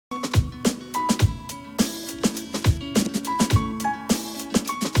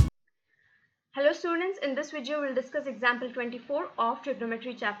students, in this video we'll discuss example 24 of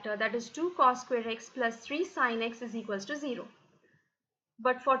trigonometry chapter, that is 2 cos square x plus 3 sin x is equals to 0.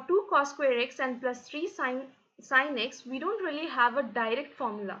 But for 2 cos square x and plus 3 sin x, we don't really have a direct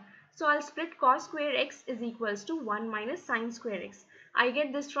formula. So I'll split cos square x is equals to 1 minus sin square x. I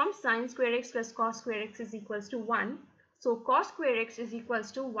get this from sin square x plus cos square x is equals to 1. So cos square x is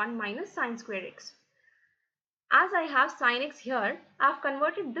equals to 1 minus sin square x. As I have sin x here, I have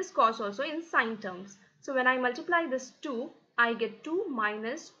converted this cos also in sine terms. So when I multiply this 2, I get 2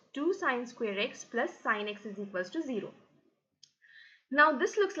 minus 2 sin square x plus sin x is equals to 0. Now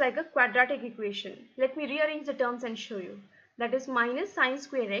this looks like a quadratic equation. Let me rearrange the terms and show you. That is minus sin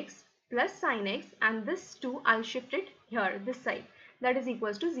square x plus sin x, and this 2 I'll shift it here, this side. That is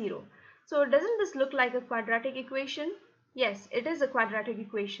equals to 0. So doesn't this look like a quadratic equation? Yes, it is a quadratic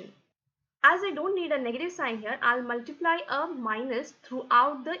equation. As I don't need a negative sign here, I'll multiply a minus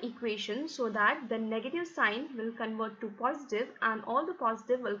throughout the equation so that the negative sign will convert to positive and all the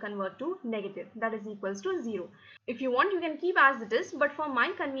positive will convert to negative. That is equals to 0. If you want, you can keep as it is, but for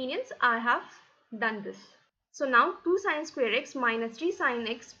my convenience, I have done this. So now 2 sin square x minus 3 sin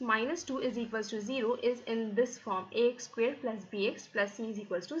x minus 2 is equals to 0 is in this form, ax square plus bx plus c is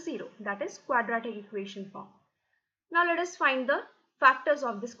equals to 0. That is quadratic equation form. Now let us find the factors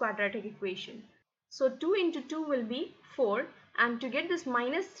of this quadratic equation. So 2 into 2 will be 4, and to get this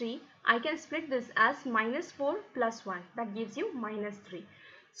minus 3, I can split this as minus 4 plus 1. That gives you minus 3.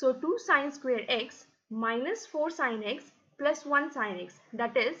 So 2 sin square x minus 4 sin x plus 1 sin x,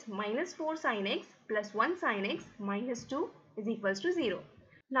 that is minus 4 sin x plus 1 sin x minus 2 is equals to 0.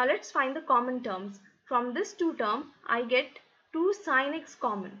 Now let's find the common terms. From this 2 term, I get 2 sin x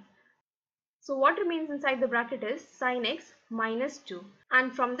common. So what remains inside the bracket is sin x minus 2,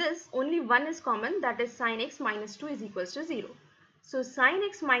 and from this only 1 is common, that is sin x minus 2 is equals to 0. So sin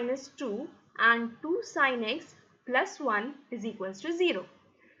x minus 2 and 2 sin x plus 1 is equals to 0.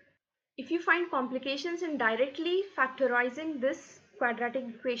 If you find complications in directly factorizing this quadratic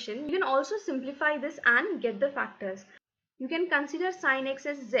equation, you can also simplify this and get the factors. You can consider sin x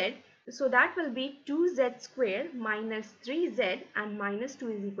as z, so that will be 2z square minus 3z and minus 2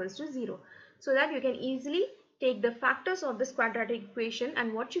 is equals to 0. So that you can easily take the factors of this quadratic equation,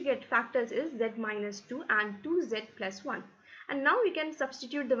 and what you get factors is z minus 2 and 2z plus 1. And now we can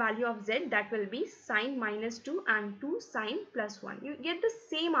substitute the value of z, that will be sine minus 2 and 2 sine plus 1. You get the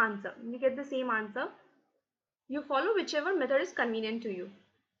same answer. You follow whichever method is convenient to you.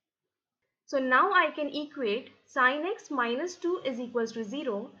 So now I can equate sin x minus 2 is equals to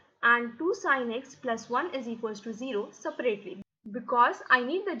 0 and 2 sin x plus 1 is equals to 0 separately, because I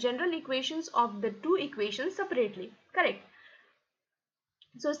need the general equations of the two equations separately. Correct.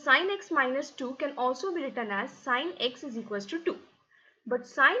 So sin x minus 2 can also be written as sin x is equals to 2. But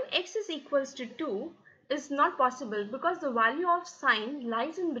sin x is equals to 2 is not possible because the value of sine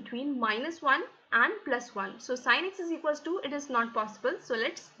lies in between minus 1 and plus 1. So sin x is equals to, it is not possible. So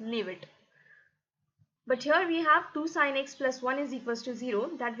let's leave it. But here we have 2 sin x plus 1 is equals to 0,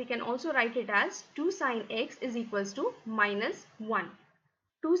 that we can also write it as 2 sin x is equals to minus 1.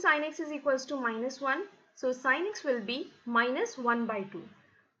 2 sin x is equals to minus 1, so sin x will be minus 1 by 2.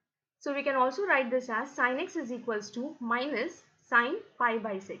 So we can also write this as sin x is equals to minus sin pi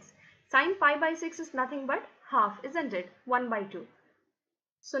by 6. Sin pi by 6 is nothing but half, isn't it? 1 by 2.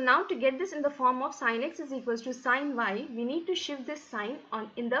 So now to get this in the form of sin x is equals to sin y, we need to shift this sign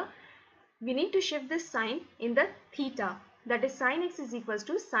in the theta, that is sin x is equals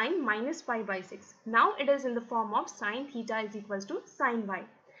to sin minus pi by 6. Now it is in the form of sin theta is equals to sin y.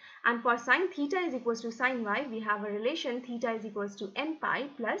 And for sin theta is equals to sin y, we have a relation theta is equals to n pi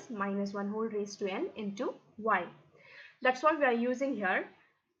plus minus 1 whole raised to n into y. That's what we are using here.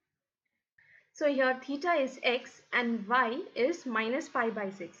 So here theta is x and y is minus pi by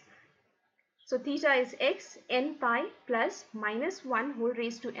 6. So theta is x n pi plus minus 1 whole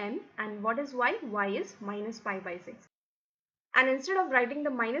raised to n, and what is y? Y is minus pi by 6. And instead of writing the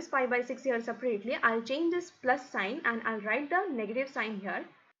minus pi by 6 here separately, I'll change this plus sign and I'll write the negative sign here.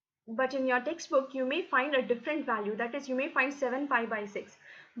 But in your textbook, you may find a different value, that is you may find 7 pi by 6.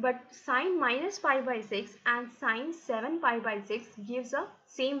 But sine minus pi by 6 and sine 7 pi by 6 gives a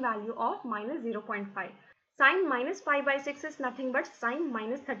same value of minus 0.5. Sine minus pi by 6 is nothing but sine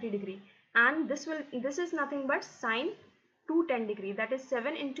minus 30 degree. And this is nothing but sine 210 degree, that is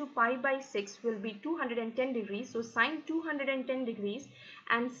 7 into pi by 6 will be 210 degrees. So sine 210 degrees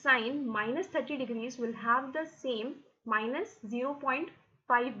and sine minus 30 degrees will have the same minus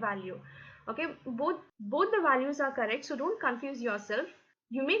 0.5 value. Okay, both the values are correct, so don't confuse yourself.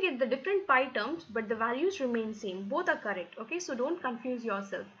 You may get the different pi terms, but the values remain same. Both are correct. Okay, so don't confuse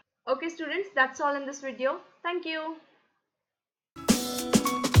yourself. Okay students, that's all in this video. Thank you.